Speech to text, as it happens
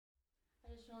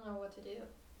don't know what to do.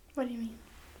 What do you mean?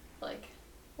 Like,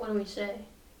 what do we say?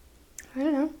 I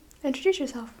don't know. Introduce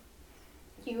yourself.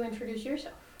 You introduce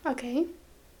yourself. Okay.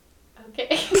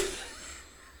 Okay.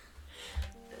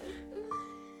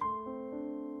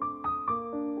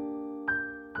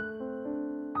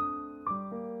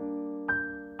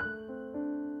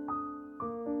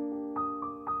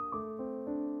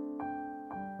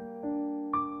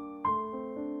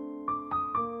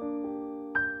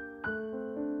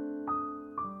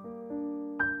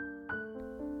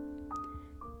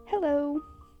 Hello.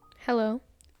 Hello.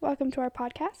 Welcome to our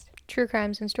podcast. True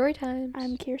Crimes and Story Times.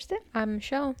 I'm Kirsten. I'm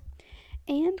Michelle.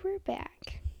 And we're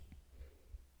back.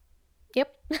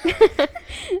 Yep. I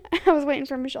was waiting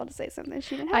for Michelle to say something.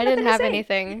 She didn't have I didn't nothing to have say.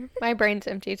 anything. My brain's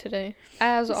empty today.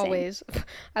 As Same. always.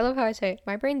 I love how I say,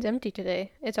 my brain's empty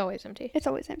today. It's always empty. It's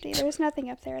always empty. There's nothing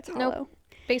up there. It's hollow. Nope.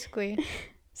 Basically.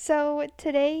 So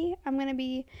today I'm going to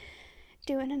be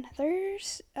doing another,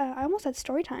 I almost said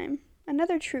story time,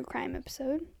 another true crime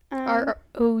episode. Our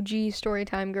OG story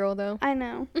time girl, though. I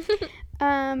know.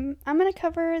 I'm going to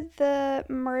cover the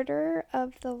murder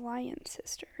of the Lyon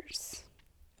sisters.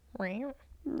 Right.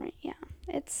 Right, yeah.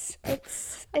 It's a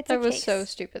That was case. so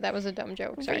stupid. That was a dumb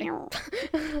joke. Sorry.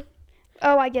 Oh,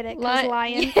 I get it. 'Cause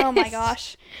lion. Yes. Oh my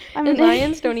gosh. And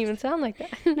lions don't even sound like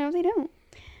that. No, they don't.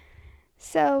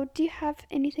 So, do you have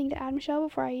anything to add, Michelle,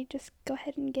 before I just go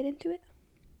ahead and get into it?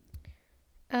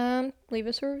 Leave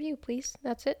us a review, please.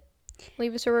 That's it.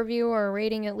 Leave us a review or a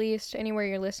rating at least anywhere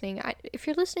you're listening. If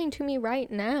you're listening to me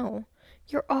right now,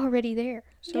 you're already there.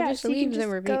 So yeah, just so you leave can just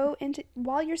the review. go into,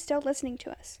 while you're still listening to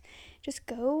us, just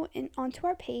go onto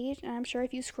our page, and I'm sure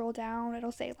if you scroll down,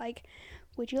 it'll say, like,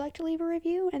 would you like to leave a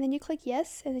review? And then you click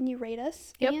yes, and then you rate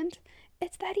us. Yep. And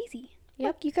it's that easy. Yep.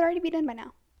 Look, you could already be done by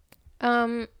now.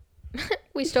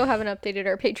 We still haven't updated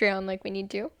our Patreon like we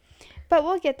need to. But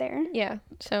we'll get there. Yeah,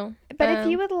 so. But if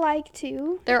you would like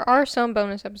to. There are some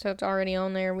bonus episodes already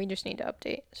on there. We just need to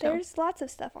update. So. There's lots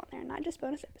of stuff on there, not just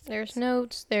bonus episodes. There's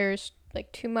notes. There's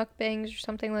like 2 mukbangs or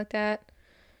something like that.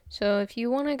 So if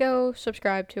you want to go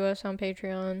subscribe to us on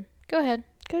Patreon, go ahead.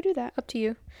 Go do that. Up to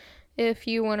you. If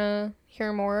you want to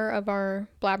hear more of our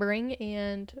blabbering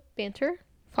and banter,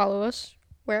 follow us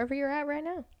wherever you're at right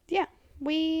now. Yeah.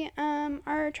 We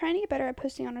are trying to get better at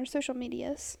posting on our social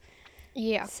medias.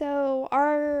 Yeah. So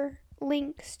our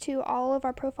links to all of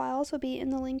our profiles will be in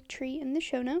the link tree in the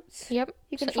show notes. Yep.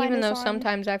 You can so find even us though on,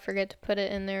 sometimes I forget to put it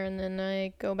in there and then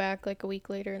I go back like a week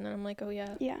later and then I'm like, oh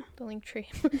yeah, the link tree.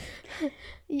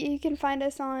 You can find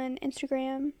us on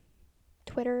Instagram,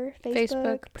 Twitter,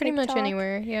 Facebook, pretty TikTok. much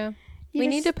anywhere. Yeah. We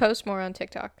need to post more on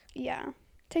TikTok. Yeah.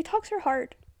 TikToks are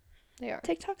hard. They are.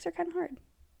 TikToks are kind of hard.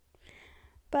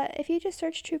 But if you just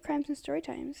search True Crimes and Story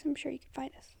Times, I'm sure you can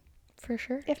find us. For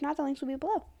sure. If not, the links will be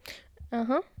below.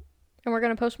 Uh-huh. And we're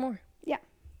going to post more. Yeah.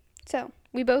 So.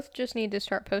 We both just need to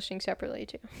start posting separately,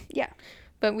 too. Yeah.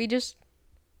 But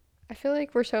I feel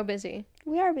like we're so busy.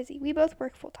 We are busy. We both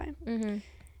work full-time. Mm-hmm.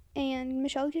 And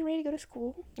Michelle's getting ready to go to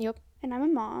school. Yep. And I'm a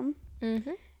mom. Mm-hmm.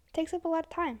 It takes up a lot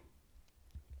of time.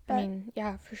 But I mean,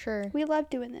 yeah, for sure. we love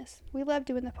doing this. We love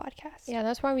doing the podcast. Yeah,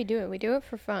 that's why we do it. We do it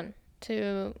for fun.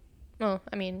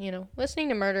 Listening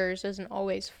to murders isn't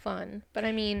always fun. But,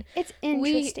 I mean... It's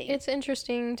interesting. It's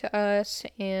interesting to us,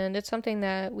 and it's something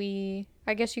that we,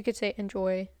 I guess you could say,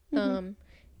 enjoy. Mm-hmm.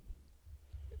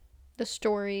 The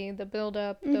story, the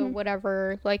build-up, Mm-hmm. the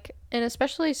whatever. Like, and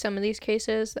especially some of these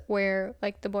cases where,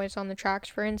 like, the Boys on the Tracks,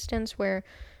 for instance, where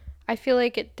I feel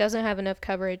like it doesn't have enough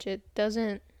coverage. It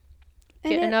doesn't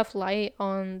get enough light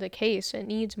on the case. It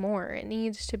needs more. It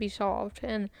needs to be solved.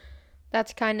 And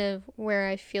that's kind of where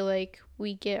I feel like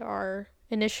we get our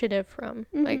initiative from.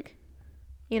 Mm-hmm. Like,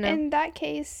 And that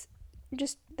case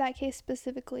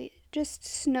specifically, just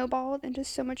snowballed into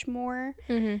so much more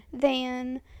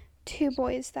than 2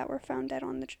 boys that were found dead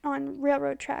on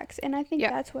railroad tracks. And I think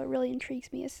that's what really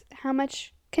intrigues me, is how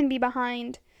much can be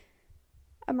behind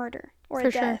a murder or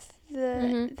a death.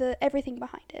 The everything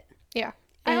behind it. Yeah.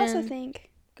 I also think...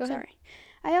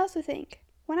 I also think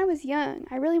when I was young,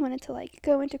 I really wanted to, like,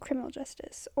 go into criminal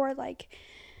justice or, like,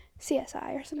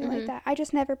 CSI or something like that. I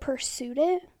just never pursued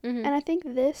it. And I think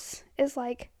this is,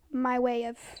 like, my way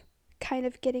of kind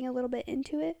of getting a little bit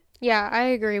into it. Yeah, I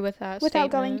agree with that without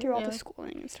statement. going through all the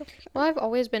schooling and stuff like that. Well, I've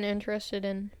always been interested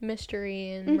in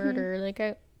mystery and murder. Like,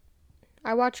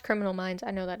 I watched Criminal Minds.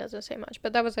 I know that doesn't say much,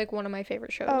 but that was, like, one of my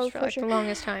favorite shows for like, the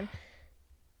longest time.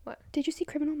 What? Did you see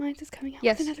Criminal Minds is coming out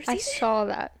with another season? I saw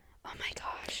that. Oh, my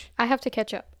gosh. I have to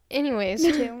catch up. Anyways.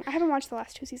 Me too. I haven't watched the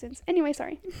last 2 seasons. Anyway,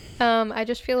 sorry. I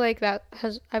just feel like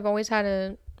I've always had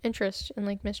an interest in,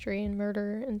 like, mystery and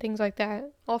murder and things like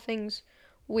that. All things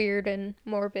weird and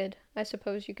morbid. I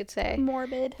suppose you could say.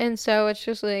 Morbid. And so it's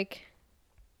just like,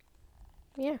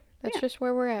 yeah, that's just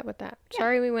where we're at with that. Yeah.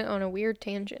 Sorry we went on a weird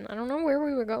tangent. I don't know where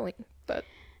we were going, but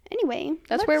anyway,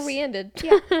 that's where we ended.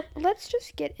 Yeah, let's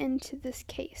just get into this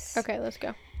case. Okay, let's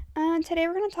go. Today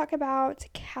we're going to talk about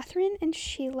Catherine and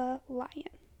Sheila Lyon.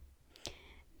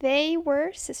 They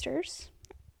were sisters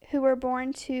who were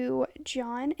born to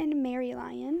John and Mary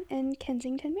Lyon in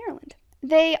Kensington, Maryland.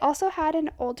 They also had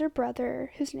an older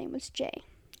brother whose name was Jay.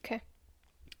 Okay.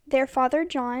 Their father,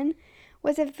 John,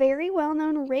 was a very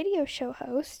well-known radio show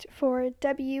host for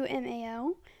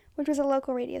WMAO, which was a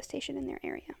local radio station in their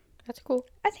area. That's cool.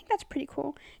 I think that's pretty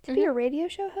cool. To be a radio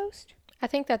show host? I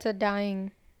think that's a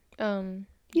dying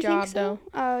you job, think so? though.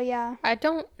 Oh, yeah. I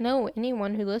don't know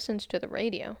anyone who listens to the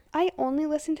radio. I only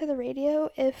listen to the radio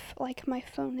if, like, my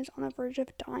phone is on the verge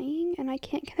of dying and I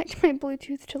can't connect my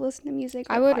Bluetooth to listen to music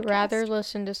or I would podcast. rather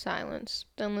listen to silence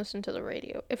than listen to the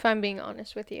radio, if I'm being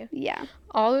honest with you. Yeah.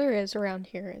 All there is around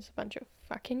here is a bunch of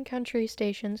fucking country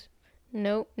stations.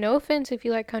 No offense if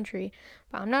you like country,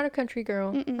 but I'm not a country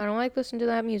girl. I don't like listening to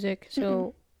that music,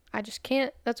 so I just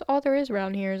can't. That's all there is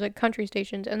around here is like country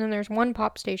stations, and then there's one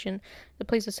pop station that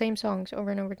plays the same songs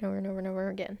over and over and over and over and over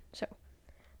again. So,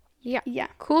 yeah,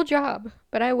 cool job,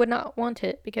 but I would not want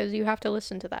it because you have to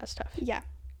listen to that stuff. Yeah.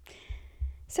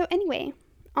 So anyway,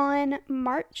 on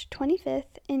March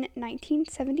 25th in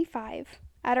 1975,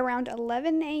 at around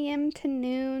 11 a.m. to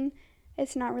noon,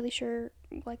 it's not really sure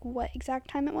like what exact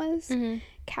time it was,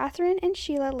 Catherine and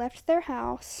Sheila left their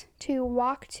house to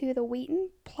walk to the Wheaton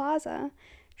Plaza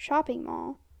shopping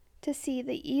mall to see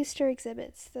the Easter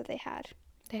exhibits that they had.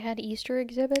 They had Easter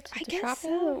exhibits? I guess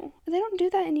so. They don't do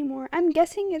that anymore. I'm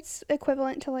guessing it's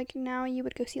equivalent to like now you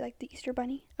would go see like the Easter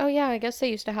Bunny. Oh yeah, I guess they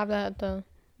used to have that at the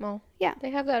mall. Yeah.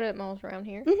 They have that at malls around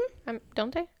here.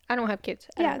 Don't they? I don't have kids.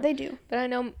 Yeah, they do. But I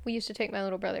know we used to take my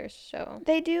little brothers, so.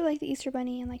 They do like the Easter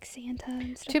Bunny and like Santa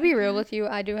and stuff. To be real with you,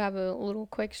 I do have a little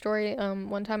quick story.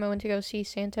 One time I went to go see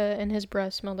Santa and his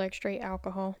breath smelled like straight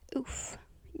alcohol. Oof.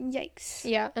 Yikes.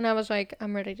 Yeah, and I was like,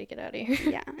 I'm ready to get out of here.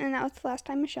 Yeah, and that was the last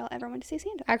time Michelle ever went to see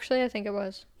Santa. Actually, I think it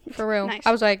was. For real. Nice.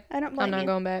 I was like, I'm not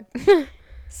going back.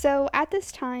 So at this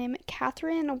time,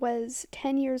 Catherine was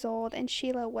 10 years old and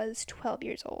Sheila was 12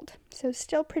 years old. So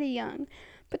still pretty young.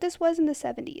 But this was in the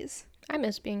 70s. I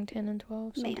miss being 10 and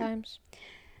 12 sometimes. Man.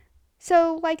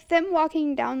 So, like, them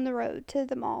walking down the road to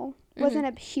the mall wasn't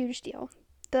a huge deal.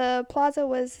 The plaza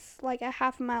was like a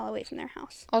half a mile away from their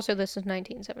house. Also, this is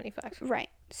 1975. Right.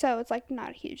 So it's like not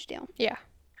a huge deal. Yeah.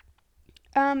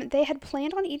 They had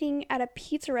planned on eating at a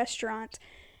pizza restaurant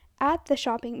at the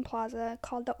shopping plaza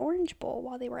called the Orange Bowl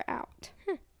while they were out.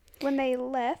 When they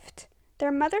left,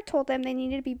 their mother told them they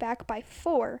needed to be back by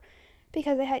 4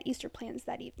 because they had Easter plans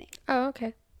that evening. Oh,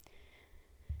 okay.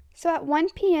 So at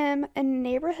 1 p.m., a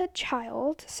neighborhood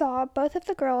child saw both of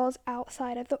the girls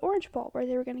outside of the Orange Bowl where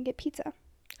they were going to get pizza.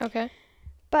 Okay.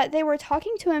 But they were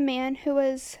talking to a man who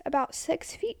was about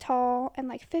 6 feet tall and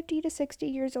like 50 to 60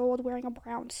 years old wearing a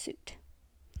brown suit.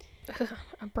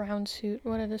 A brown suit?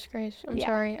 What a disgrace. I'm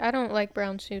sorry. I don't like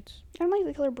brown suits. I don't like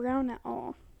the color brown at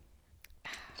all.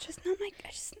 It's just not my...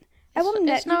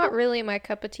 It's not really my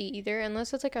cup of tea either,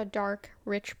 unless it's like a dark,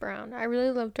 rich brown. I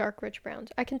really love dark, rich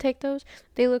browns. I can take those.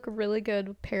 They look really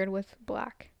good paired with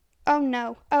black. Oh,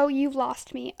 no. Oh, you've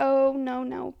lost me. Oh,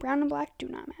 no. Brown and black do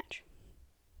not match.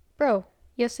 Bro,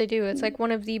 yes they do. It's like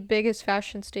one of the biggest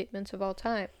fashion statements of all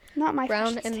time. Not my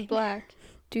brown fashion and statement. Black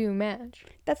do match.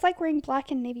 That's like wearing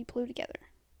black and navy blue together.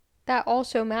 That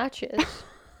also matches.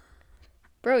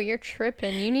 Bro, you're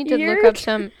tripping. You need to look up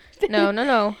some...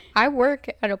 No. I work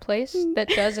at a place that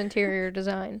does interior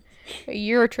design.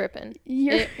 You're tripping.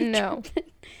 No.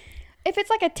 Tripping. If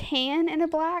it's like a tan and a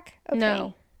black, okay.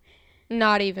 No.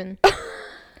 Not even.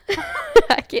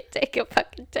 I can't take a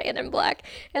fucking tan and black.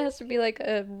 It has to be like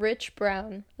a rich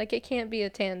brown. Like, it can't be a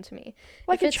tan to me.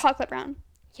 Like a chocolate brown.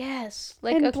 Yes.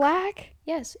 Like and black?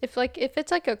 Yes. If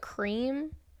it's like a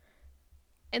cream...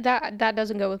 That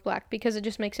doesn't go with black because it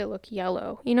just makes it look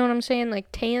yellow. You know what I'm saying? Like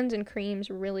tans and creams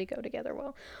really go together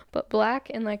well. But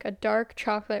black and like a dark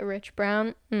chocolate rich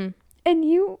brown. And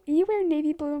you wear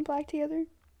navy blue and black together?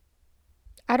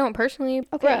 I don't personally.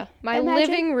 Okay. Bruh, my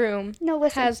living room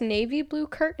has navy blue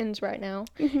curtains right now.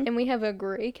 And we have a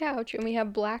gray couch and we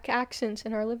have black accents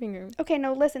in our living room. Okay,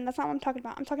 no, listen. That's not what I'm talking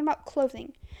about. I'm talking about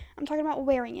clothing. I'm talking about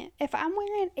wearing it. If I'm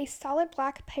wearing a solid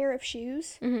black pair of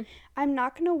shoes, I'm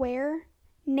not going to wear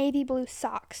navy blue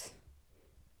socks.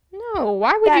 No,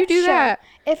 why would you do that?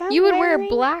 If I'm you would wearing, wear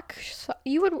black.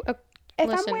 You would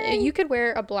listen. You could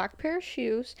wear a black pair of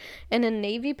shoes and a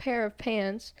navy pair of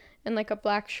pants and like a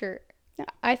black shirt. Yeah.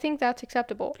 I think that's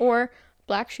acceptable. Or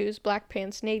black shoes, black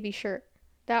pants, navy shirt.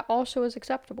 that also is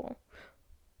acceptable.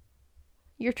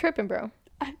 You're tripping, bro.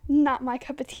 Not my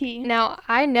cup of tea. Now,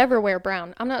 I never wear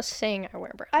brown. I'm not saying I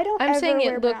wear brown. I'm saying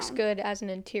it looks good as an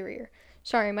interior.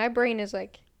 Sorry, my brain is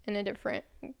like in a different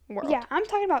world. Yeah, I'm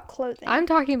talking about clothing. I'm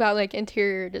talking about like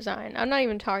interior design. I'm not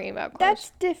even talking about clothes.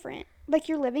 That's different. Like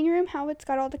your living room, how it's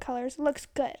got all the colors, looks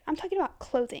good. I'm talking about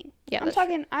clothing. Yeah, I'm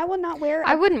talking. True. I will not wear.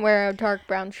 I wouldn't wear a dark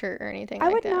brown shirt or anything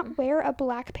like that. I would not wear a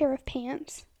black pair of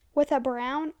pants with a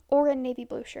brown or a navy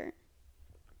blue shirt.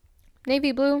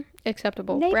 Navy blue,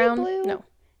 acceptable. Navy brown, blue, no.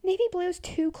 Navy blue is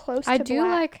too close to black. I do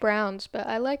like browns, but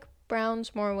I like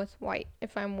browns more with white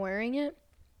if I'm wearing it.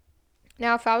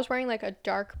 Now, if I was wearing like a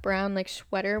dark brown like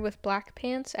sweater with black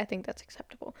pants, I think that's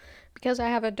acceptable. Because I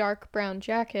have a dark brown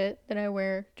jacket that I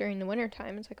wear during the winter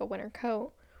time. It's like a winter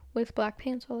coat with black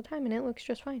pants all the time, and it looks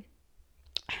just fine.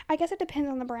 I guess it depends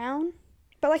on the brown.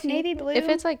 But like navy blue. If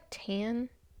it's like tan,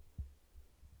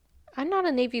 I'm not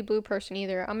a navy blue person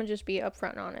either. I'm going to just be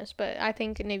upfront and honest. But I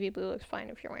think navy blue looks fine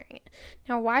if you're wearing it.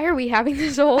 Now, why are we having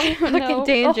this whole fucking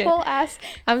tangent? A whole ass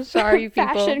I'm sorry, people.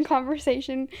 Fashion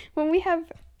conversation. When we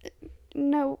have...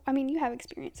 No, I mean, you have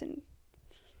experience in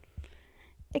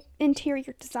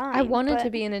interior design. I wanted to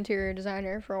be an interior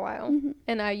designer for a while. Mm-hmm.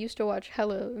 And I used to watch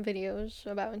hella videos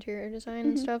about interior design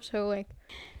and stuff. So, like...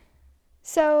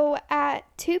 So, at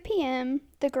 2 p.m.,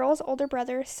 the girl's older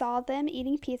brother saw them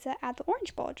eating pizza at the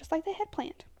Orange Bowl, just like they had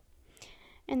planned.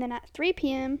 And then at 3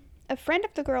 p.m., a friend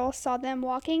of the girl saw them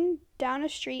walking down a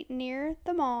street near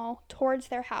the mall towards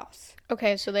their house.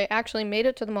 Okay, so they actually made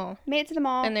it to the mall.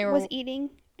 And they was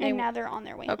eating, and now they're on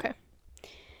their way home.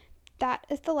 That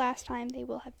is the last time they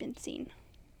will have been seen,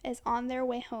 is on their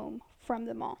way home from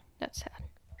the mall. That's sad.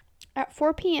 At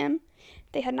 4 p.m.,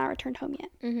 they had not returned home yet.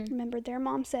 Mm-hmm. Remember, their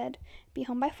mom said, be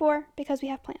home by 4 because we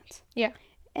have plans. Yeah.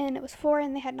 And it was 4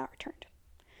 and they had not returned.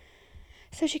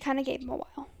 So she kind of gave them a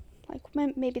while. Like,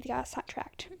 maybe they got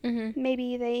sidetracked. Mm-hmm.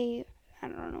 Maybe they, I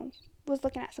don't know, was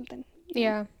looking at something.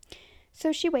 Yeah.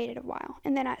 So she waited a while.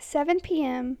 And then at 7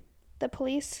 p.m., the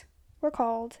police were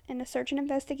called and a search and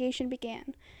investigation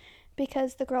began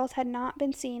because the girls had not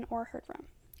been seen or heard from.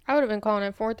 I would have been calling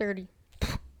at 4:30.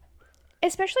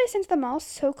 Especially since the mall's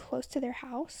so close to their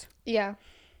house. Yeah.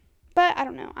 But I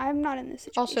don't know. I'm not in this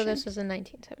situation. Also, this is the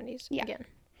 1970s again.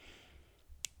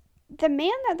 The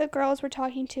man that the girls were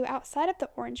talking to outside of the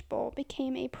Orange Bowl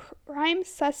became a prime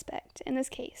suspect in this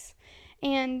case.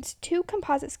 And 2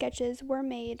 composite sketches were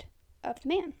made of the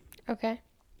man. Okay.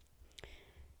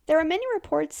 There were many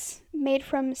reports made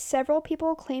from several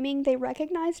people claiming they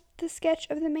recognized the sketch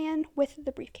of the man with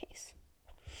the briefcase.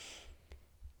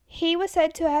 He was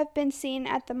said to have been seen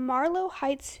at the Marlow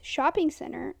Heights Shopping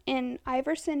Center and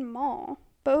Iverson Mall,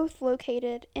 both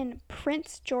located in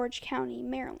Prince George County,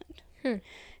 Maryland.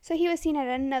 So he was seen at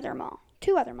another mall,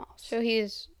 2 other malls. So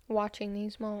he's watching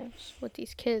these malls with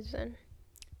these kids then.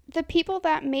 The people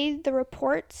that made the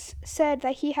reports said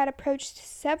that he had approached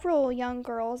several young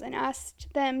girls and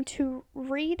asked them to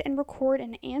read and record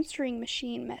an answering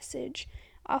machine message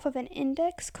off of an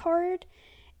index card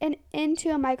and into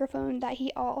a microphone that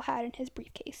he all had in his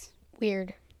briefcase.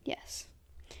 Weird. Yes.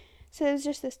 So there's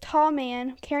just this tall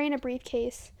man carrying a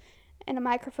briefcase and a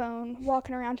microphone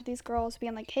walking around to these girls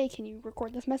being like, hey, can you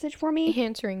record this message for me?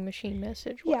 Answering machine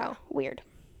message. Wow. Yeah, weird.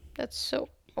 That's so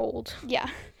old. Yeah.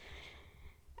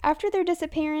 After their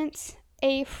disappearance,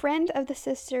 a friend of the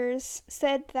sisters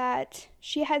said that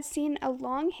she had seen a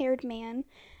long-haired man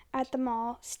at the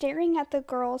mall staring at the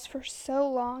girls for so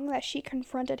long that she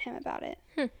confronted him about it.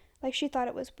 Like, she thought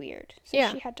it was weird. So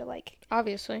she had to, like...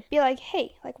 Obviously. Be like,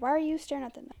 hey, like, why are you staring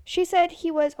at them? She said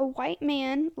he was a white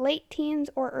man, late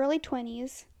teens or early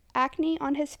 20s, acne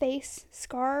on his face,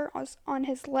 scar on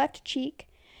his left cheek,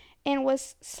 and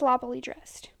was sloppily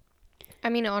dressed. I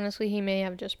mean, honestly, he may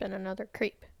have just been another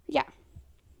creep. Yeah.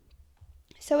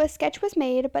 So a sketch was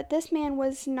made, but this man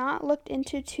was not looked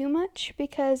into too much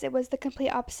because it was the complete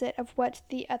opposite of what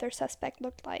the other suspect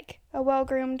looked like. A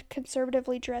well-groomed,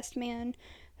 conservatively dressed man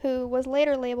who was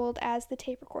later labeled as the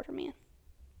tape recorder man.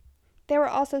 They were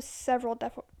also several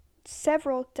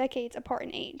decades apart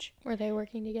in age. Were they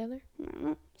working together? I don't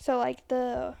know. So, like,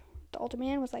 the older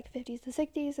man was, like, 50s to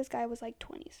 60s. This guy was, like,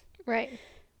 20s. Right.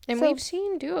 And so, we've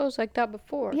seen duos like that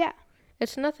before. Yeah.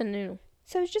 It's nothing new.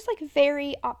 So it's just, like,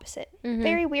 very opposite. Mm-hmm.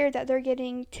 Very weird that they're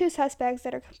getting 2 suspects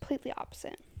that are completely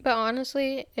opposite. But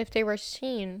honestly, if they were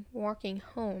seen walking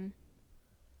home,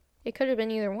 it could have been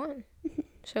either one.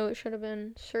 So it should have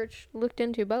been looked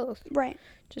into both. Right.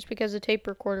 Just because the tape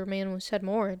recorder man was said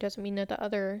more, it doesn't mean that the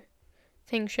other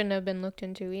thing shouldn't have been looked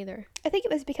into either. I think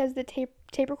it was because the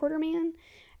tape recorder man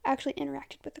actually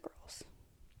interacted with the girls.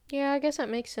 Yeah, I guess that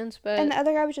makes sense, but... And the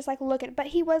other guy was just, like, looking. But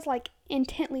he was, like,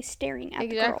 intently staring at the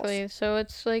girls. Exactly. So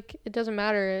it's, like, it doesn't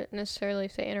matter necessarily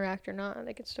if they interact or not.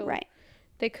 They could still... Right.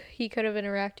 He could have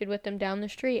interacted with them down the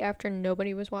street after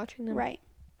nobody was watching them. Right.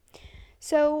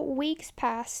 So weeks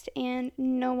passed, and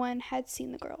no one had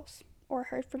seen the girls or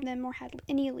heard from them or had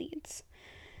any leads.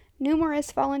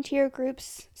 Numerous volunteer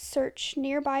groups searched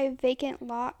nearby vacant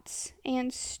lots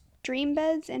and stream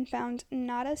beds and found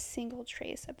not a single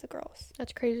trace of the girls.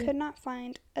 That's crazy. Could not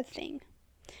find a thing.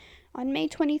 On May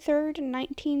 23rd,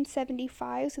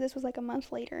 1975, so this was like a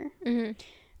month later,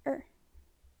 or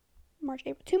March,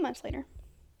 April, 2 months later,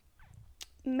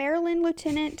 Maryland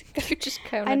Lieutenant... You just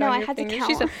counted I know, on I your had fingers. to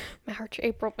count. She said March,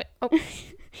 April, May. Oh.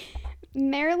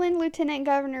 Maryland Lieutenant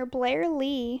Governor Blair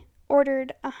Lee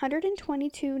ordered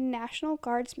 122 National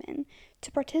Guardsmen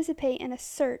to participate in a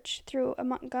search through a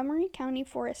Montgomery County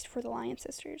forest for the Lyon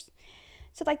sisters.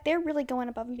 So, like, they're really going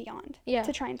above and beyond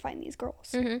to try and find these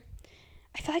girls.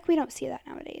 I feel like we don't see that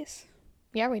nowadays.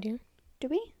 Yeah, we do. Do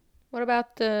we? What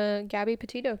about the Gabby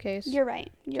Petito case? You're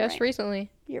right. Just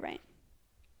recently. You're right.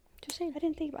 Just saying. I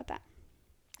didn't think about that.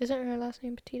 Isn't her last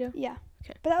name Petito? Yeah.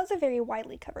 Okay. But that was a very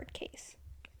widely covered case.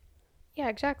 Yeah,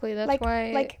 exactly. That's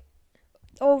why... Like,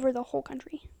 over the whole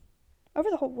country. Over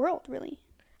the whole world, really.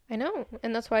 I know.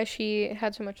 And that's why she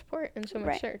had so much support and so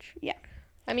much search. Yeah.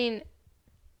 I mean,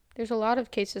 there's a lot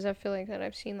of cases I feel like that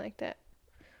I've seen like that.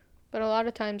 But a lot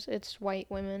of times it's white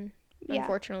women. Yeah.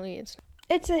 Unfortunately,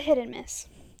 it's a hit and miss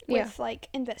with, like,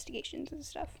 investigations and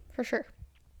stuff. For sure.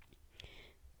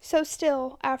 So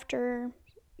still, after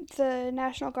the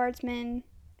National Guardsman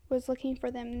was looking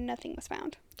for them, nothing was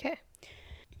found. Okay.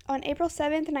 On April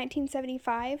 7th,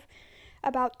 1975,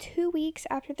 about 2 weeks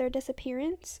after their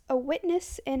disappearance, a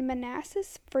witness in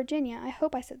Manassas, Virginia, I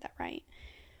hope I said that right.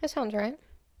 That sounds right.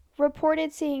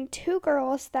 Reported seeing 2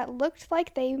 girls that looked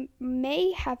like they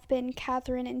may have been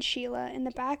Catherine and Sheila in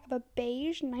the back of a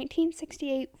beige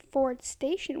 1968 Ford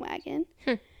station wagon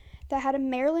that had a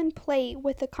Maryland plate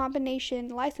with the combination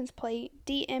license plate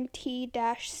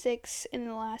DMT-6, and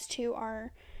the last 2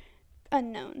 are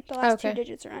unknown. The last 2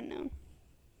 digits are unknown.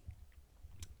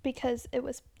 Because it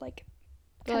was, like,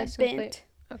 kind of bent. Plate.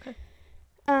 Okay.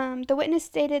 The witness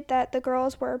stated that the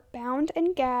girls were bound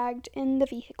and gagged in the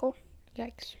vehicle.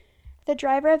 Yikes. The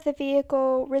driver of the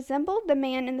vehicle resembled the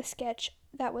man in the sketch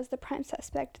that was the prime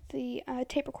suspect, the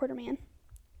tape recorder man.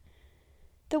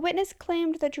 The witness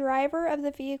claimed the driver of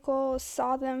the vehicle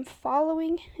saw them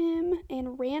following him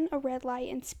and ran a red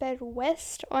light and sped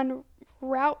west on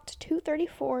Route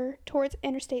 234 towards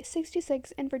Interstate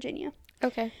 66 in Virginia.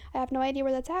 Okay. I have no idea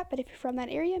where that's at, but if you're from that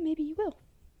area, maybe you will.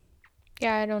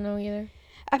 Yeah, I don't know either.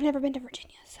 I've never been to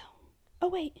Virginia, so... Oh,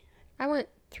 wait. I went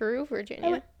through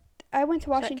Virginia. I went to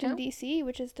Washington, D.C.,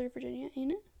 which is through Virginia,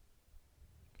 ain't it?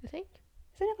 I think.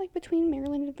 Isn't it, like, between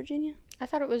Maryland and Virginia? I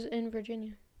thought it was in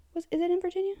Virginia. Is it in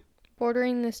Virginia?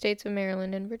 Bordering the states of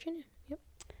Maryland and Virginia. Yep.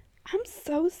 I'm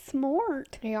so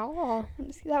smart. Yeah.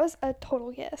 That was a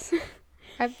total guess.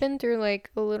 I've been through,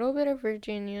 like, a little bit of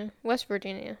Virginia, West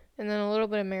Virginia, and then a little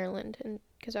bit of Maryland, and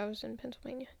because I was in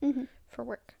Pennsylvania for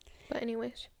work. But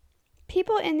anyways.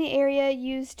 People in the area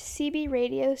used CB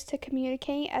radios to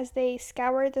communicate as they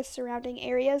scoured the surrounding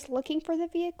areas looking for the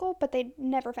vehicle, but they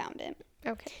never found it.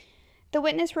 Okay. The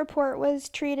witness report was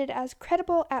treated as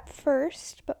credible at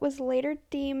first, but was later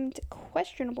deemed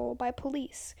questionable by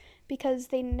police because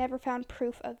they never found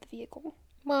proof of the vehicle.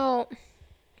 Well,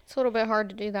 it's a little bit hard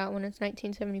to do that when it's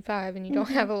 1975 and you don't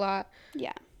have a lot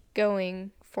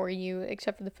going for you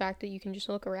except for the fact that you can just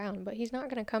look around. But he's not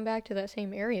going to come back to that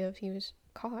same area if he was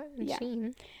caught and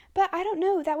seen. But I don't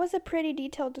know. That was a pretty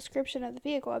detailed description of the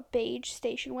vehicle, a beige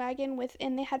station wagon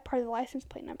and they had part of the license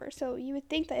plate number. So you would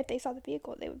think that if they saw the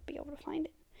vehicle, they would be able to find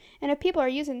it. And if people are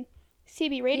using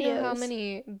CB radios... You know how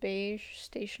many beige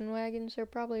station wagons there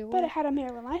probably were? But it had a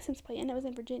Maryland license plate and it was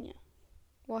in Virginia.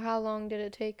 Well, how long did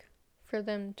it take for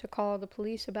them to call the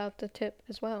police about the tip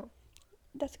as well?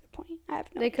 That's a good point. I have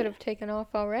no idea. They could have taken off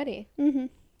already. Mm-hmm.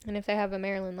 And if they have a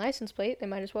Maryland license plate, they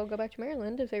might as well go back to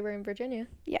Maryland if they were in Virginia.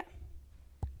 Yeah.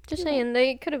 Just saying,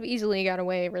 they could have easily got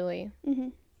away, really. Mm-hmm.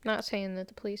 Not saying that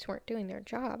the police weren't doing their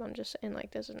job. I'm just saying,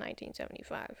 like, this is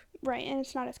 1975. Right, and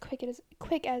it's not as quick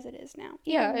as it is now.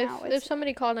 Yeah, if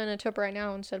somebody called in a tip right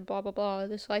now and said, blah, blah, blah,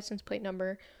 this license plate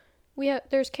number,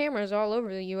 there's cameras all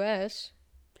over the U.S.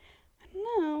 I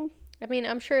don't know. I mean,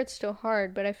 I'm sure it's still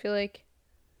hard, but I feel like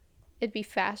it'd be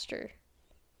faster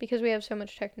because we have so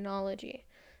much technology.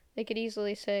 They could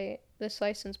easily say, this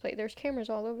license plate, there's cameras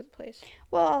all over the place.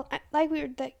 Well,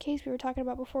 that case we were talking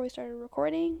about before we started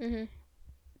recording,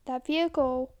 that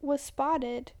vehicle was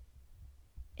spotted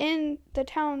in the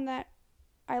town that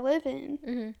I live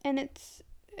in, and it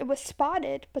was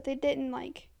spotted, but they didn't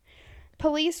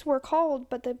police were called,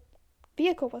 but the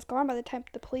vehicle was gone by the time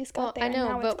the police got there, I know,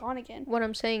 and now it's gone again. What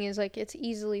I'm saying is it's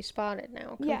easily spotted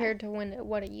now compared to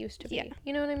what it used to be. Yeah.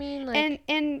 You know what I mean?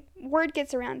 And word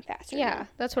gets around faster. Yeah, now,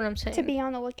 that's what I'm saying. To be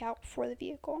on the lookout for the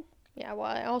vehicle. Yeah,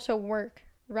 well, I also work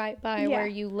right by where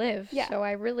you live, so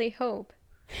I really hope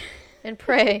and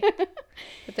pray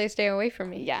that they stay away from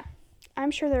me. Yeah,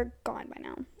 I'm sure they're gone by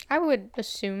now. I would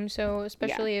assume so,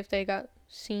 especially if they got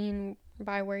seen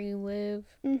by where you live.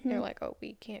 They're like, oh,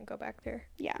 we can't go back there.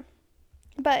 Yeah.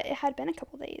 But it had been a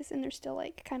couple days, and they're still,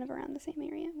 kind of around the same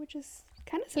area, which is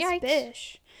kind of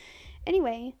suspicious.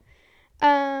 Anyway,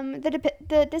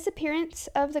 the disappearance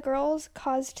of the girls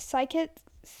caused psychics...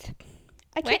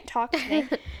 I can't talk today.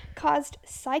 Caused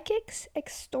psychics,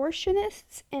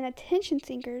 extortionists, and attention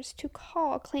seekers to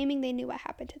call, claiming they knew what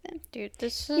happened to them. Dude,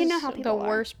 this is the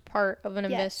worst part of an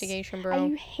investigation, bro.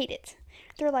 I hate it.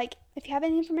 They're like, if you have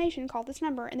any information, call this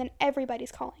number, and then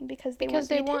everybody's calling because they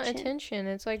want attention.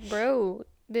 It's like, bro,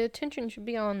 the attention should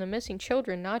be on the missing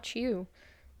children, not you.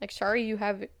 Like, sorry you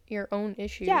have your own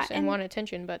issues and want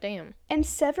attention, but damn. And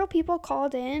several people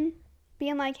called in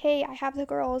being like, hey, I have the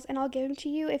girls, and I'll give them to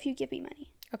you if you give me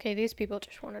money. Okay, these people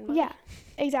just wanted money. Yeah,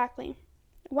 exactly.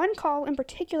 One call in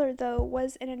particular, though,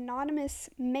 was an anonymous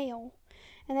male,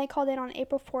 and they called in on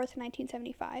April 4th,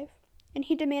 1975. And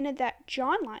he demanded that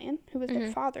John Lyon, who was their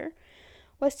father,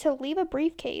 was to leave a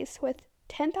briefcase with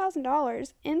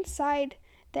 $10,000 inside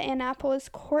the Annapolis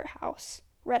courthouse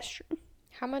restroom.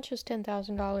 How much is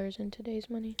 $10,000 in today's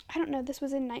money? I don't know. This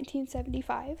was in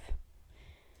 1975.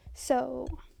 So,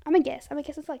 I'm going to guess.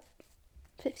 It's like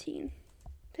 15,000?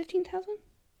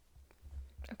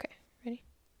 Okay, ready?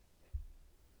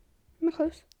 Am I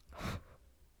close?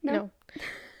 No.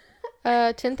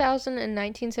 10,000 in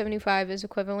 1975 is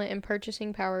equivalent in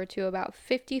purchasing power to about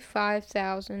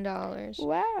 $55,000.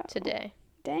 Wow. Today.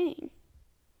 Dang.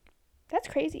 That's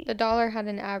crazy. The dollar had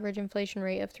an average inflation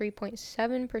rate of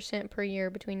 3.7% per year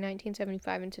between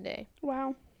 1975 and today.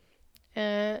 Wow.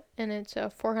 And it's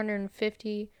a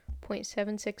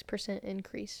 450.76%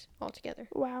 increase altogether.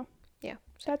 Wow. Yeah.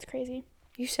 So that's crazy.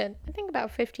 You said, I think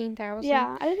about 15,000.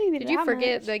 Yeah, I didn't think Did you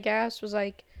forget that gas was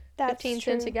 15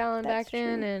 cents a gallon back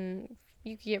then, and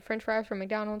you could get french fries from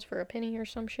McDonald's for a penny or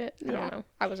some shit? I don't know.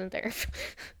 I wasn't there.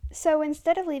 So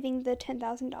instead of leaving the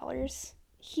 $10,000,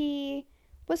 he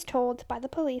was told by the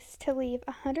police to leave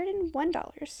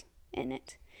 $101 in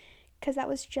it, because that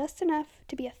was just enough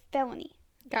to be a felony.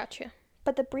 Gotcha.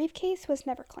 But the briefcase was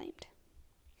never claimed.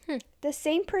 The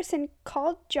same person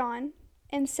called John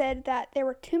and said that there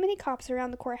were too many cops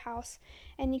around the courthouse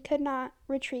and he could not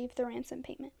retrieve the ransom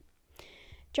payment.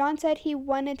 John said he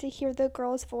wanted to hear the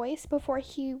girl's voice before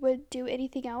he would do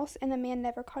anything else, and the man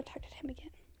never contacted him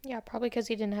again. Yeah, probably because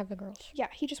he didn't have the girls. Yeah,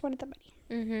 he just wanted the money.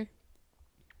 Mm-hmm.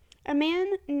 A man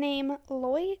named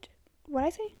Lloyd... What'd I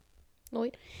say?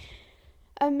 Lloyd?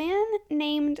 A man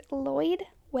named Lloyd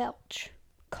Welch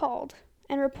called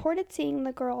and reported seeing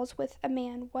the girls with a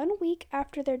man 1 week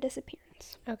after their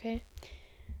disappearance. Okay.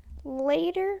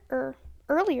 Earlier,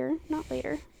 not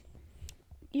later.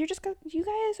 You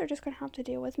guys are just gonna have to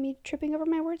deal with me tripping over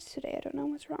my words today. I don't know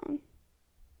what's wrong.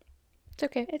 It's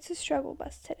okay. It's a struggle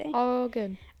bus today. All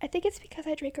good. I think it's because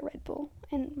I drank a Red Bull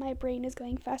and my brain is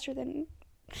going faster than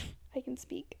I can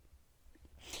speak.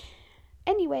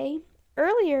 Anyway,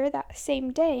 earlier that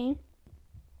same day,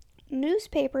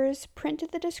 newspapers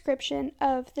printed the description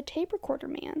of the tape recorder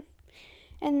man.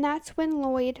 And that's when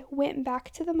Lloyd went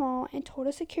back to the mall and told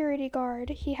a security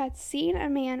guard he had seen a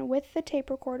man with the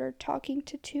tape recorder talking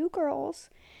to two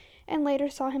girls, and later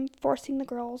saw him forcing the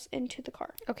girls into the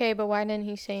car. Okay, but why didn't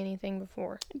he say anything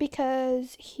before?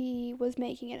 Because he was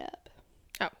making it up.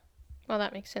 Oh, well,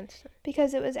 that makes sense.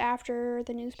 Because it was after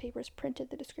the newspapers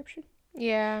printed the description.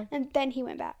 Yeah. And then he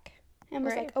went back and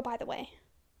was like, oh, by the way.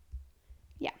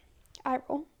 Yeah, I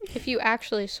roll. If you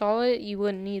actually saw it, you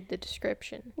wouldn't need the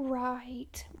description.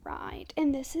 Right.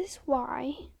 And this is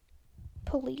why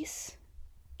police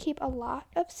keep a lot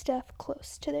of stuff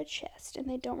close to their chest, and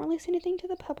they don't release anything to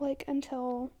the public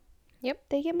until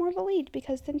they get more of a lead,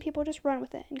 because then people just run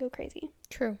with it and go crazy.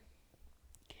 True.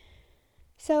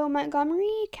 So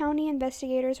Montgomery County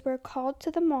investigators were called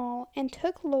to the mall and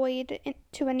took Lloyd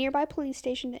to a nearby police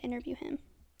station to interview him.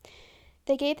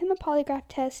 They gave him a polygraph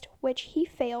test, which he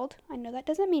failed. I know that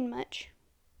doesn't mean much,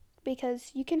 because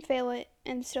you can fail it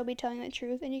and still be telling the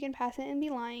truth, and you can pass it and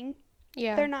be lying.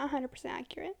 Yeah. They're not 100%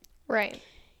 accurate. Right.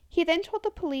 He then told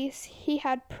the police he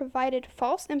had provided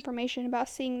false information about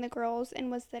seeing the girls and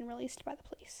was then released by the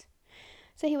police.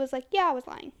 So he was like, yeah, I was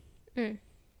lying.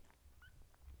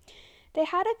 They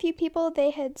had a few people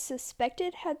they had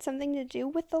suspected had something to do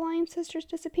with the Lyon sisters'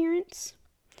 disappearance.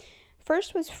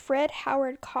 First was Fred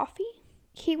Howard Coffey.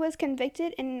 He was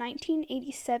convicted in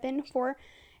 1987 for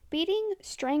beating,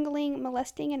 strangling,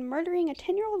 molesting, and murdering a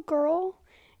 10-year-old girl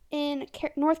in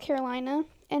North Carolina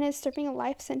and is serving a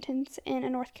life sentence in a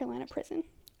North Carolina prison.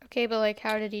 Okay, but, like,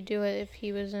 how did he do it if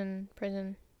he was in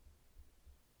prison?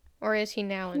 Or is he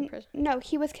now in prison? No,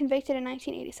 he was convicted in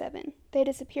 1987. They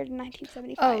disappeared in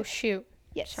 1975. Oh, shoot.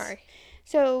 Yes. Sorry.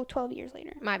 So 12 years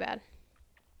later. My bad.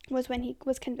 Was when he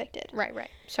was convicted. Right.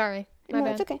 Sorry. My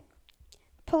bad. It's okay.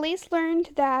 Police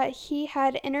learned that he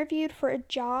had interviewed for a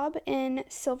job in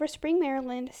Silver Spring,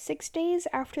 Maryland, 6 days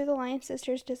after the Lyon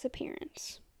sisters'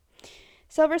 disappearance.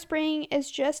 Silver Spring is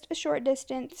just a short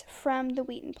distance from the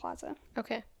Wheaton Plaza.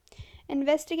 Okay.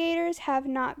 Investigators have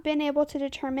not been able to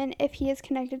determine if he is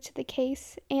connected to the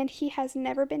case, and he has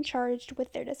never been charged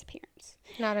with their disappearance.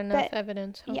 Not enough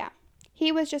evidence, huh? Yeah.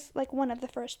 He was just, like, one of the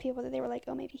first people that they were like,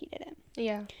 oh, maybe he did it.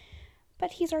 Yeah.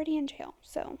 But he's already in jail,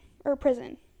 or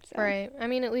prison. So. Right. I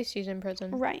mean, at least he's in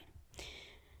prison. Right.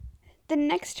 The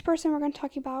next person we're going to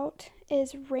talk about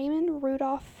is Raymond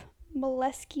Rudolph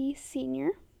Molesky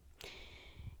Sr.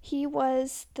 He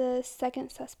was the second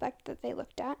suspect that they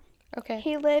looked at. Okay.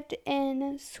 He lived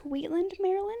in Sweetland,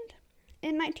 Maryland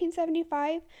in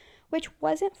 1975, which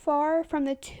wasn't far from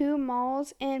the 2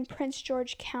 malls in Prince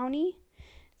George County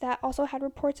that also had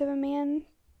reports of a man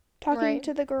talking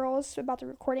to the girls about the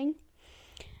recording.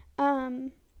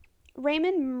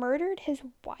 Raymond murdered his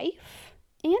wife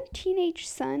and teenage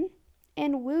son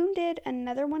and wounded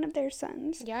another one of their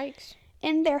sons. Yikes.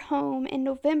 In their home in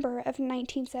November of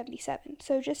 1977.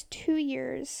 So just 2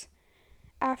 years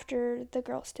after the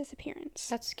girl's disappearance.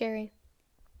 That's scary.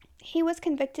 He was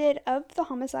convicted of the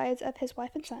homicides of his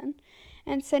wife and son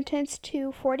and sentenced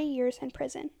to 40 years in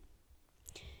prison.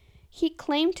 He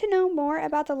claimed to know more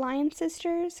about the Lyon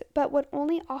sisters, but would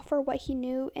only offer what he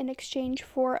knew in exchange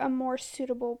for a more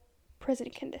suitable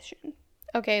prison condition.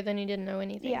 Okay, then he didn't know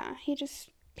anything. Yeah,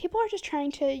 people are just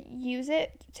trying to use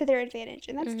it to their advantage,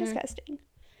 and that's disgusting.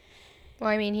 Well,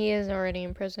 I mean, he is already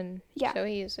in prison. Yeah. So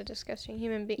he is a disgusting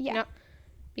human being. Yeah. No,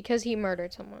 because he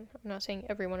murdered someone. I'm not saying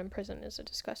everyone in prison is a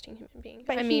disgusting human being.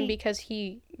 But I mean, because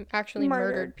he actually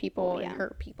murdered people and yeah.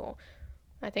 hurt people.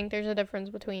 I think there's a difference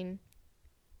between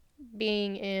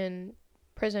being in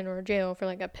prison or jail for,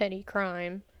 like, a petty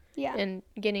crime and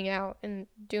getting out and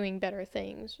doing better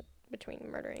things between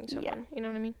murdering someone. Yeah. You know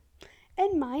what I mean?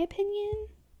 In my opinion,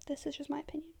 this is just my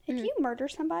opinion. If you murder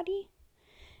somebody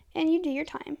and you do your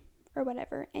time or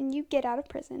whatever and you get out of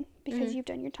prison because you've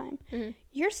done your time,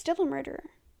 you're still a murderer.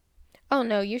 Oh,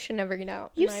 no, you should never get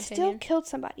out. You still killed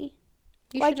somebody.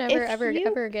 You should never,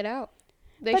 ever get out.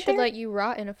 They should let you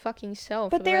rot in a fucking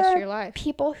cell for the rest of your life. But there are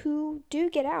people who do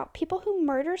get out. People who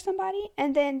murder somebody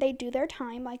and then they do their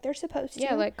time like they're supposed to.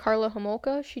 Yeah, like Carla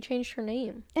Homolka, she changed her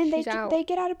name. And they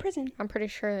get out of prison. I'm pretty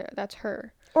sure that's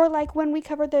her. Or like when we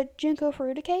covered the Junko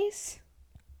Furuta case,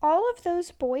 all of those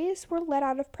boys were let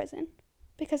out of prison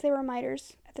because they were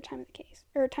minors at the time of the case,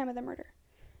 or time of the murder.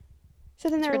 So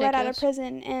then they were let out of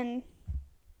prison and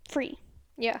free.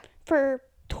 Yeah. For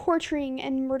torturing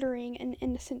and murdering an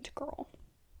innocent girl.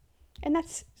 And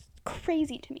that's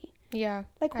crazy to me. Yeah,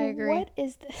 like, I agree. What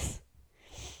is this?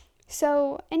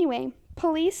 So, anyway,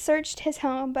 police searched his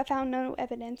home but found no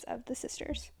evidence of the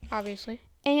sisters. Obviously.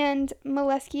 And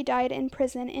Molesky died in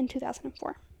prison in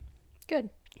 2004.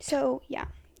 Good. So, yeah,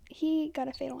 he got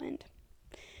a fatal end.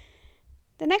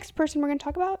 The next person we're going to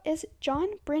talk about is John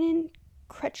Brennan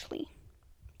Crutchley.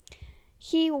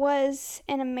 He was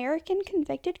an American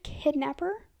convicted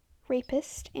kidnapper,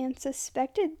 rapist, and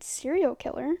suspected serial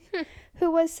killer who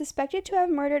was suspected to have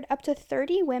murdered up to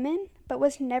 30 women but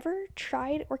was never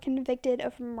tried or convicted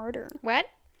of murder. What?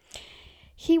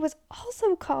 He was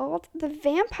also called the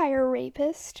vampire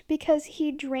rapist because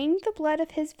he drained the blood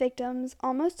of his victims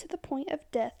almost to the point of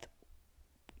death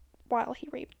while he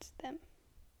raped them.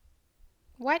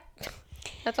 What?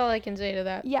 That's all I can say to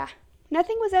that. Yeah.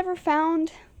 Nothing was ever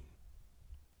found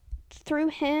through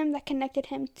him that connected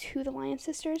him to the Lyon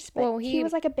sisters, but he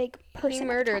was like a big person. He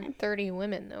murdered 30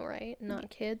 women though, right? Not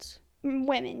kids?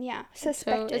 Women, yeah.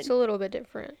 Suspected. So it's a little bit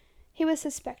different. He was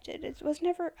suspected. It was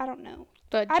never, I don't know.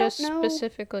 But just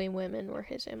specifically women were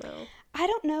his MO. I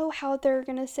don't know how they're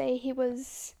going to say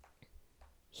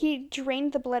he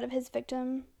drained the blood of his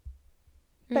victim,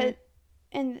 but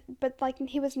like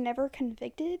he was never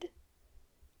convicted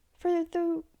for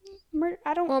the murder.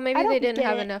 Well, maybe they didn't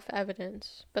have enough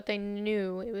evidence, but they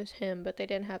knew it was him, but they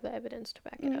didn't have the evidence to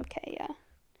back it up. Okay, yeah.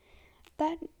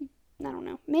 That, I don't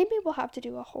know. Maybe we'll have to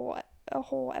do a whole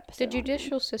episode. The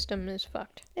judicial system is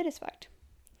fucked. It is fucked.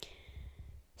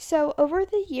 So, over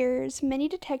the years, many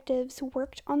detectives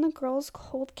worked on the girl's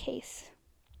cold case.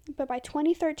 But by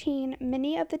 2013,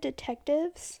 many of the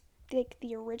detectives, like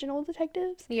the original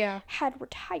detectives, had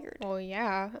retired. Oh,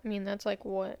 yeah. I mean, that's like,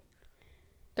 what,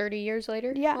 30 years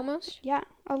later? Yeah. Almost? Yeah,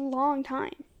 a long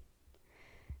time.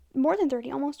 More than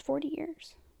 30, almost 40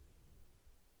 years.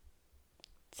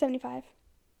 75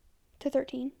 to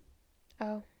 13.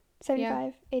 Oh.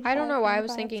 75, yeah. 85, I don't know why I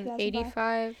was thinking 2005.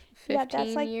 85, 15 yeah,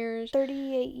 that's like years.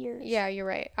 38 years. Yeah, you're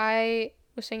right. I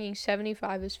was thinking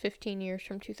 75 is 15 years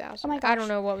from 2000. Oh my gosh. I don't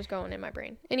know what was going in my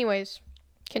brain. Anyways,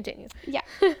 continue. Yeah.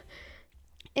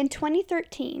 In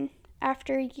 2013,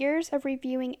 after years of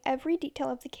reviewing every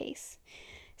detail of the case,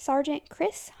 Sergeant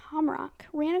Chris Hamrock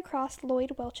ran across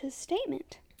Lloyd Welch's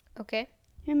statement. Okay.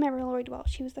 Remember Lloyd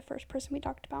Welch? He was the first person we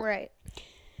talked about. Right.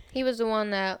 He was the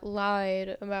one that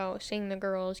lied about seeing the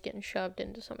girls getting shoved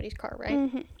into somebody's car, right?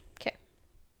 Mm-hmm. Okay.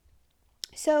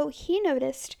 So he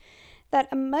noticed that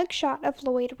a mugshot of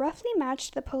Lloyd roughly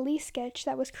matched the police sketch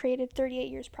that was created 38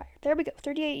 years prior. There we go,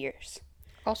 38 years.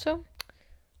 Also,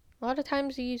 a lot of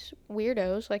times these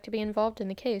weirdos like to be involved in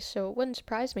the case, so it wouldn't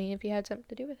surprise me if he had something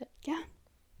to do with it. Yeah.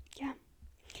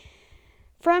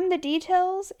 From the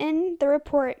details in the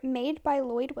report made by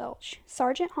Lloyd Welch,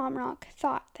 Sergeant Hamrock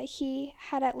thought that he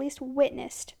had at least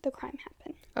witnessed the crime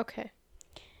happen. Okay.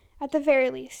 At the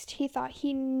very least, he thought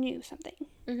he knew something.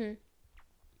 Mm-hmm.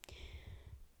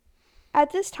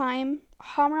 At this time,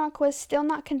 Hamrock was still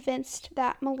not convinced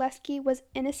that Molesky was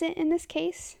innocent in this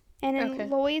case, and in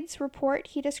Lloyd's report,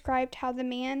 he described how the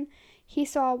man he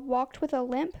saw walked with a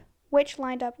limp, which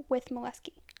lined up with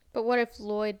Molesky. But what if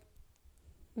Lloyd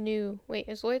knew... Wait,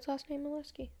 is Lloyd's last name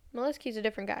Molesky? Molesky's a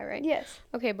different guy, right? Yes.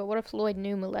 Okay, but what if Lloyd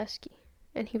knew Molesky,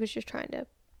 and he was just trying to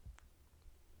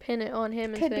pin it on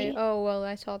him and say, oh, well,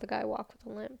 I saw the guy walk with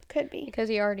a limp. Could be. Because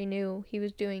he already knew he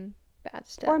was doing bad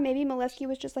stuff. Or maybe Molesky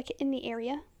was just, like, in the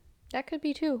area. That could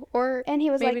be, too. Or and he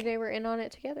was maybe they were in on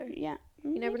it together. Yeah.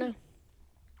 You never know.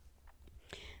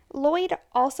 Lloyd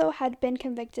also had been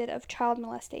convicted of child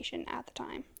molestation at the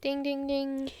time. Ding, ding,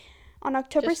 ding. On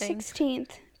October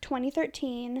 16th,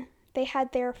 2013, they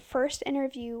had their first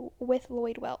interview with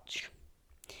Lloyd Welch.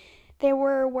 They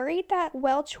were worried that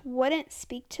Welch wouldn't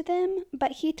speak to them,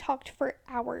 but he talked for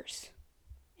hours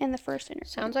in the first interview.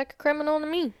 Sounds like a criminal to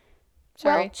me.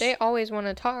 Sorry, they always want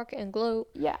to talk and gloat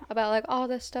about like all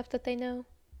this stuff that they know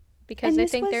because they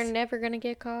think they're never going to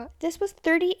get caught. This was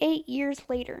 38 years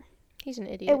later. He's an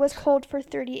idiot. It was cold for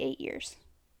 38 years.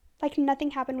 Like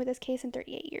nothing happened with this case in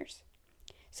 38 years.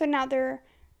 So now they're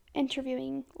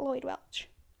interviewing Lloyd Welch.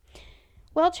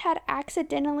 Welch had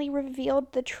accidentally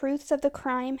revealed the truths of the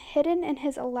crime hidden in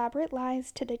his elaborate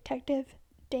lies to Detective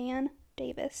Dan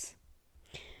Davis.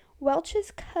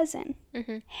 Welch's cousin,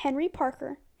 Henry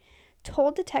Parker,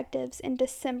 told detectives in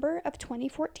December of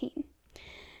 2014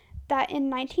 that in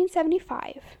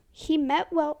 1975 he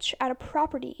met Welch at a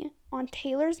property on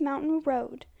Taylor's Mountain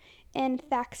Road in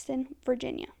Thaxton,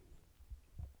 Virginia.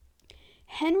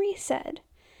 Henry said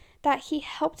that he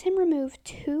helped him remove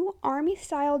 2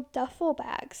 Army-style duffel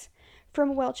bags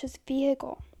from Welch's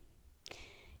vehicle.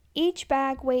 Each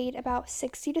bag weighed about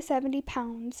 60 to 70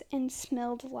 pounds and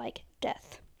smelled like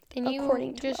death, and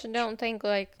according to just Welch. Don't think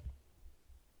like,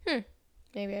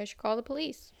 maybe I should call the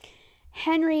police.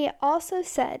 Henry also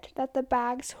said that the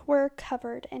bags were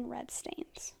covered in red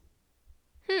stains.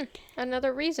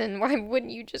 Another reason why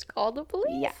wouldn't you just call the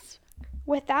police? Yeah.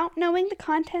 Without knowing the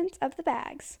contents of the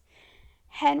bags,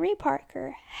 Henry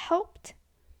Parker helped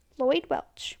Lloyd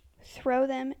Welch throw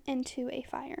them into a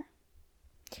fire.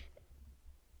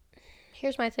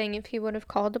 Here's my thing. If he would have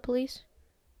called the police,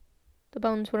 the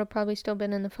bones would have probably still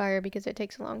been in the fire because it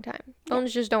takes a long time.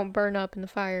 Bones just don't burn up in the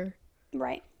fire.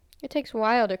 Right. It takes a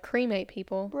while to cremate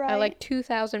people at like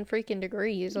 2,000 freaking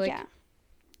degrees. Like,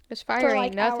 this fire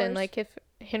ain't nothing. Hours. Like, if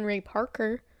Henry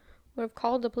Parker would have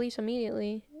called the police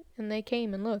immediately and they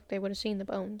came and looked, they would have seen the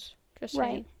bones. Just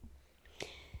saying. Right.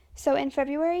 So in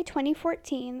February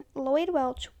 2014, Lloyd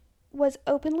Welch was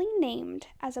openly named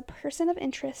as a person of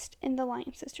interest in the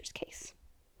Lyon sisters case.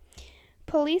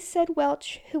 Police said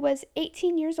Welch, who was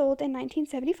 18 years old in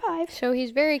 1975... So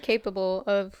he's very capable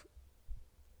of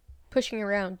pushing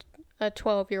around a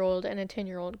 12-year-old and a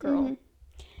 10-year-old girl.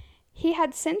 He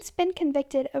had since been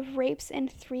convicted of rapes in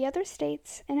 3 other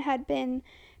states and had been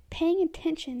paying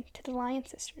attention to the Lyon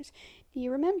sisters. Do you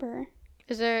remember?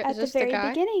 Is this the guy?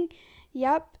 Beginning.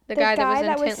 Yep. The guy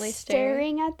that was intently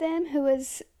staring at them, who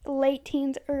was late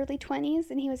teens, early 20s,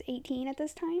 and he was 18 at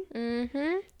this time.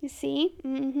 You see?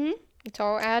 It's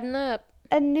all adding up.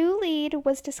 A new lead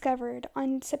was discovered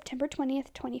on September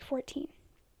 20th, 2014.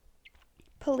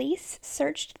 Police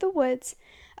searched the woods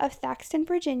of Thaxton,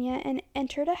 Virginia, and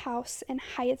entered a house in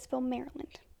Hyattsville,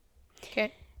 Maryland.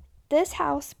 Okay. This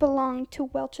house belonged to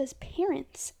Welch's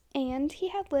parents, and he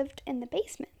had lived in the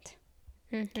basement.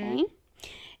 Okay.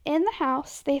 In the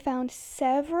house, they found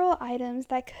several items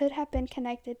that could have been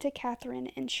connected to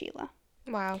Catherine and Sheila.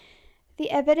 Wow.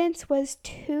 The evidence was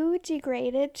too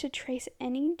degraded to trace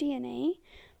any DNA,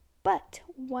 but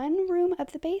one room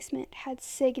of the basement had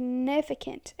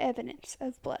significant evidence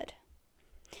of blood.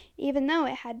 Even though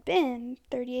it had been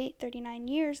 38, 39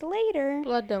 years later,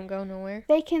 blood don't go nowhere.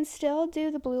 They can still do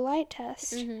the blue light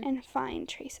test and find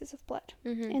traces of blood.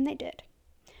 And they did.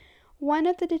 One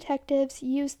of the detectives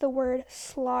used the word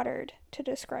slaughtered to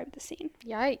describe the scene.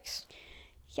 Yikes.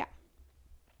 Yeah.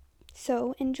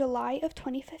 So, in July of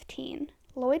 2015,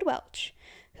 Lloyd Welch,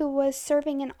 who was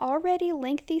serving an already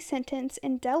lengthy sentence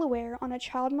in Delaware on a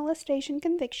child molestation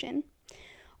conviction,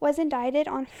 was indicted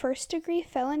on first-degree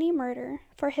felony murder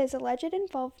for his alleged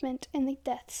involvement in the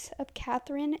deaths of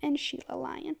Catherine and Sheila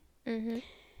Lyon.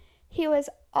 He was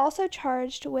also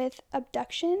charged with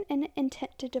abduction and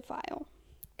intent to defile.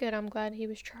 Good, I'm glad he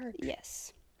was charged.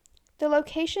 Yes. The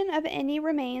location of any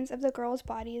remains of the girls'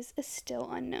 bodies is still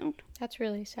unknown. That's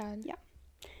really sad. Yeah.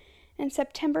 In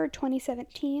September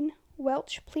 2017,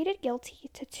 Welch pleaded guilty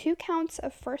to 2 counts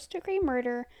of first-degree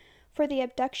murder for the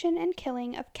abduction and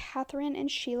killing of Catherine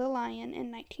and Sheila Lyon in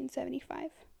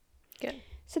 1975. Good.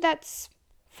 So that's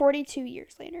 42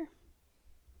 years later.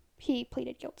 He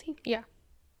pleaded guilty. Yeah.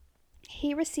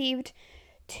 He received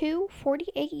 2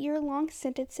 48-year-long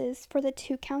sentences for the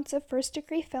 2 counts of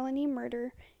first-degree felony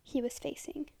murder he was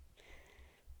facing.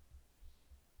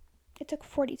 It took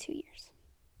 42 years.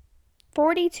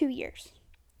 42 years.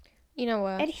 You know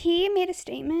what? And he made a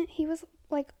statement. He was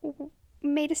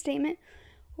made a statement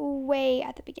way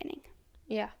at the beginning.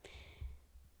 Yeah.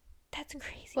 That's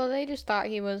crazy. Well, they just thought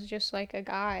he was just like a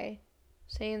guy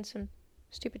saying some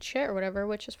stupid shit or whatever,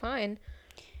 which is fine.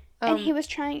 And he was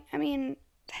trying,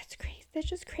 that's crazy. That's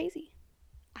just crazy.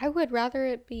 I would rather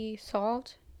it be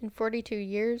solved in 42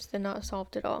 years than not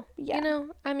solved at all. Yeah. You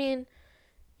know,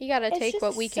 you gotta take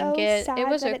what we can get. Sad it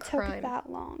was that a it crime. took that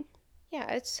long.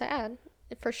 Yeah, it's sad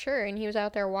for sure. And he was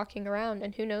out there walking around,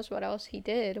 and who knows what else he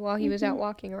did while he was out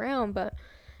walking around. But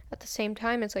at the same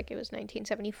time, it's like it was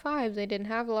 1975. They didn't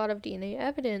have a lot of DNA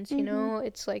evidence. You know,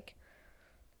 it's like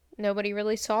nobody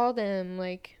really saw them.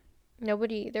 Like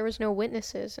there was no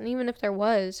witnesses. And even if there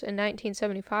was in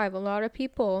 1975, a lot of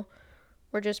people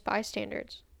were just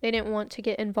bystanders. They didn't want to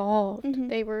get involved.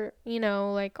 They were,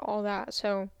 like all that.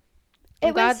 So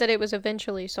I'm glad that it was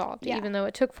eventually solved, even though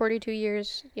it took 42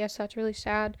 years. Yes, that's really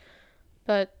sad,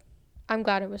 but I'm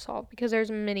glad it was solved because there's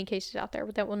many cases out there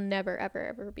that will never, ever,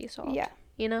 ever be solved. Yeah.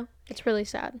 It's really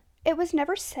sad. It was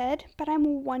never said, but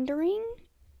I'm wondering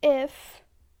if,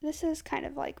 this is kind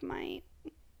of like my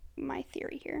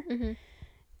theory here.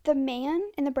 The man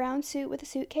in the brown suit with the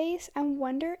suitcase, I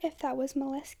wonder if that was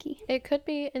Molesky. It could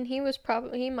be, and he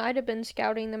might have been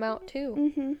scouting them out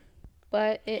too.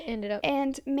 But it ended up...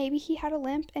 And maybe he had a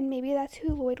limp, and maybe that's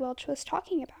who Lloyd Welch was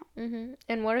talking about.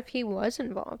 And what if he was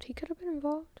involved? He could have been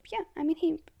involved. Yeah,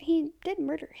 he did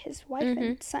murder his wife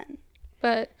and son.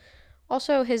 But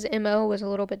also his MO was a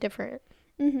little bit different.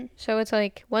 So it's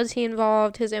like, was he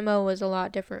involved? His MO was a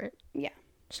lot different. Yeah.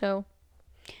 So...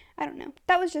 I don't know.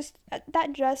 That was just...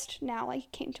 that just now,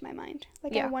 came to my mind.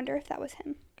 I wonder if that was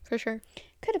him. For sure.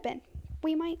 Could have been.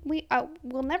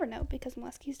 We'll never know because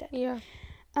Molesky's dead. Yeah.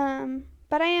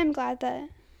 But I am glad that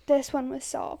this one was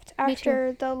solved.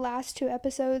 After the last 2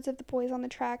 episodes of The Boys on the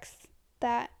Tracks,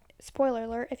 that, spoiler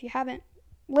alert, if you haven't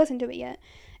listened to it yet,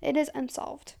 it is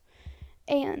unsolved.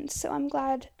 And so I'm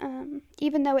glad,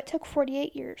 even though it took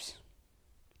 48 years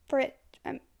for it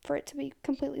to be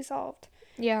completely solved.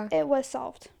 Yeah. It was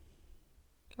solved.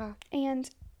 Wow. And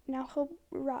now he'll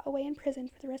rot away in prison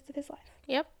for the rest of his life.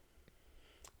 Yep.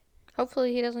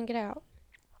 Hopefully he doesn't get out.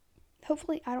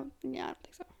 Hopefully, I don't think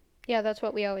so. Yeah, that's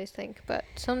what we always think. But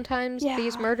sometimes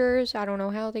these murderers, I don't know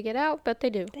how they get out, but they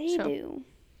do. They do.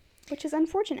 Which is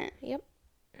unfortunate. Yep.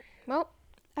 Well,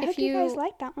 I hope you guys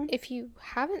liked that one. If you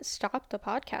haven't stopped the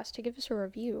podcast to give us a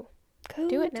review, go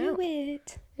do it now.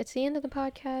 It's the end of the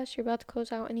podcast. You're about to close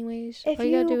out anyways. All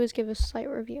you gotta do is give us a slight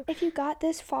review. If you got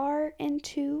this far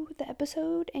into the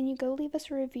episode and you go leave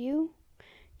us a review,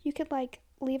 you could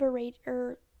leave a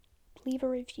review.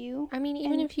 I mean,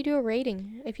 even if you do a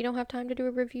rating, if you don't have time to do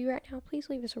a review right now, please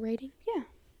leave us a rating. Yeah.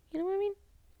 You know what I mean?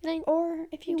 Or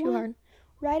if you want,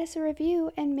 write us a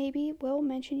review and maybe we'll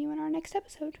mention you in our next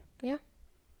episode. Yeah.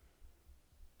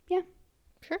 Yeah.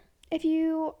 Sure. If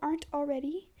you aren't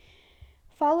already,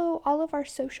 follow all of our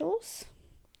socials.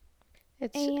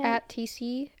 It's at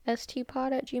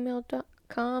tcstpod@gmail.com.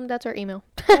 gmail.com. That's our email.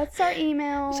 That's our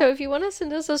email. So if you want to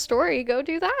send us a story, go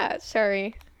do that.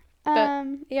 Sorry. But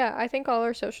yeah, I think all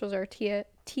our socials are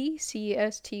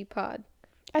TCST pod.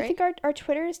 Right? I think our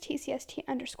Twitter is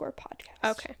TCST_podcast.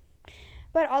 Okay.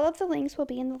 But all of the links will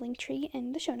be in the link tree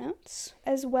in the show notes,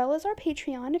 as well as our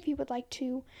Patreon if you would like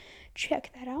to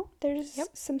check that out. There's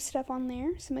some stuff on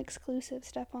there, some exclusive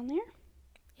stuff on there.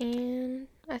 And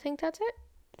I think that's it.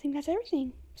 I think that's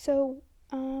everything. So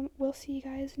we'll see you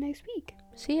guys next week.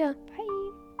 See ya. Bye.